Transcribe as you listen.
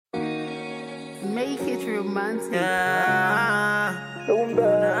Make it romantic. Yeah.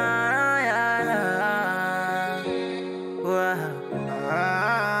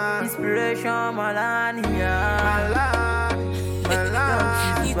 Wow. Inspiration, Malania.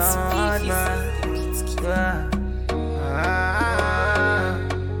 It's Bad man.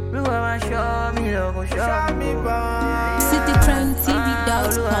 Look at my show me, look, show me, boy.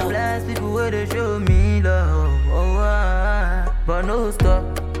 CityTrendTV.com. Bless people where they show me love. But no stop,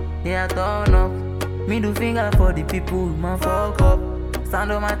 yeah, turn up. Middle finger for the people, man, fuck up.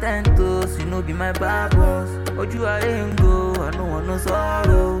 Stand on my 10 toes, you know, be my bad boss. But you are in go, I don't want no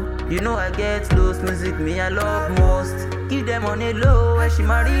sorrow. You know I get lost, music me I love most. Give them on a low, where she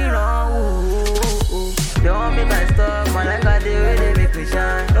marry wrong. They want me my stuff, man, like I do, they make me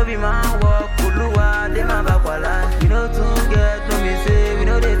shine. No be man walk, Kuluwa, they man back for life. You know to get, no me say, we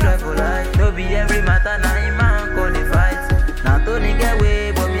know they try for life. No be every matter, now nah, man call the fight. Now Tony get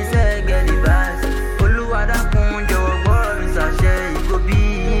way, but me say get the vibes. Kuluwa da kunjo, borrow me sachet, you go be.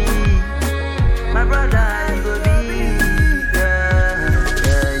 My brother, you go be.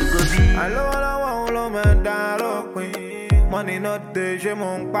 Yeah, you go be. Allo, me daro queen. Money not de, je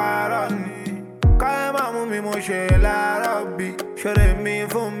mon paroni. Kaya mamu mi mo she la robby. Shore mi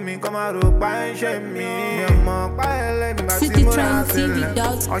fun mi kama ro pa en she mi. Mo pa ele mi ba si mo na sele.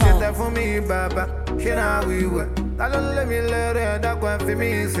 O she te fun mi baba. She na wiwe. Ta lo le mi lere da kwa fi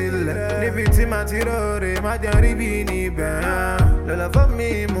mi sile. Níbi tí ma ti rore ma jẹ rí bí níbẹ̀. Lọ́lọ́ fún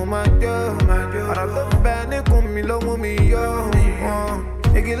mi mo ma jó. Ọ̀rọ̀ tó ń bẹ níkùn mi ló mú mi yó.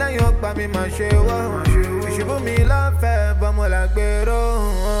 Igi lẹ́yìn ọgbà mi ma ṣe wọ́. Ìṣubú mi lọ́fẹ̀ẹ́ bọ́mọ làgbèrò.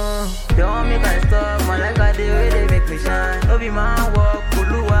 They want me by stuff, man, like I do, they make me shine. No be man walk,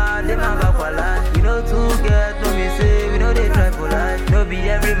 Kuluwa, they man back for life. We know to get, no me say, we know they try for life. No be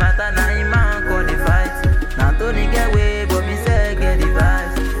every matter, now man call the fight. Now Tony get way, but me say get the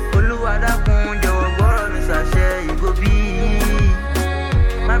vibes. Kuluwa da kunjo, borrow me sachet, you go be.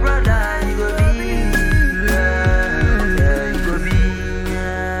 My brother, you go be. Yeah, you go be.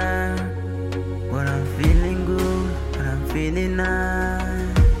 Yeah. But I'm feeling good, and I'm feeling nice.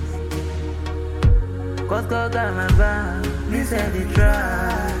 Cause God got my back, me said they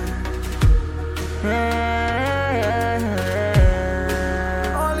try.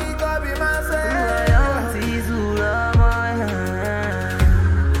 Only God be myself. Tizzle,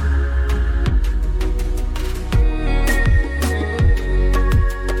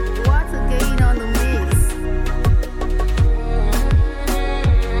 What again on the mix?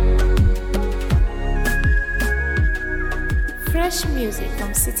 Fresh music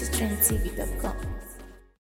from CityTrendTV.com.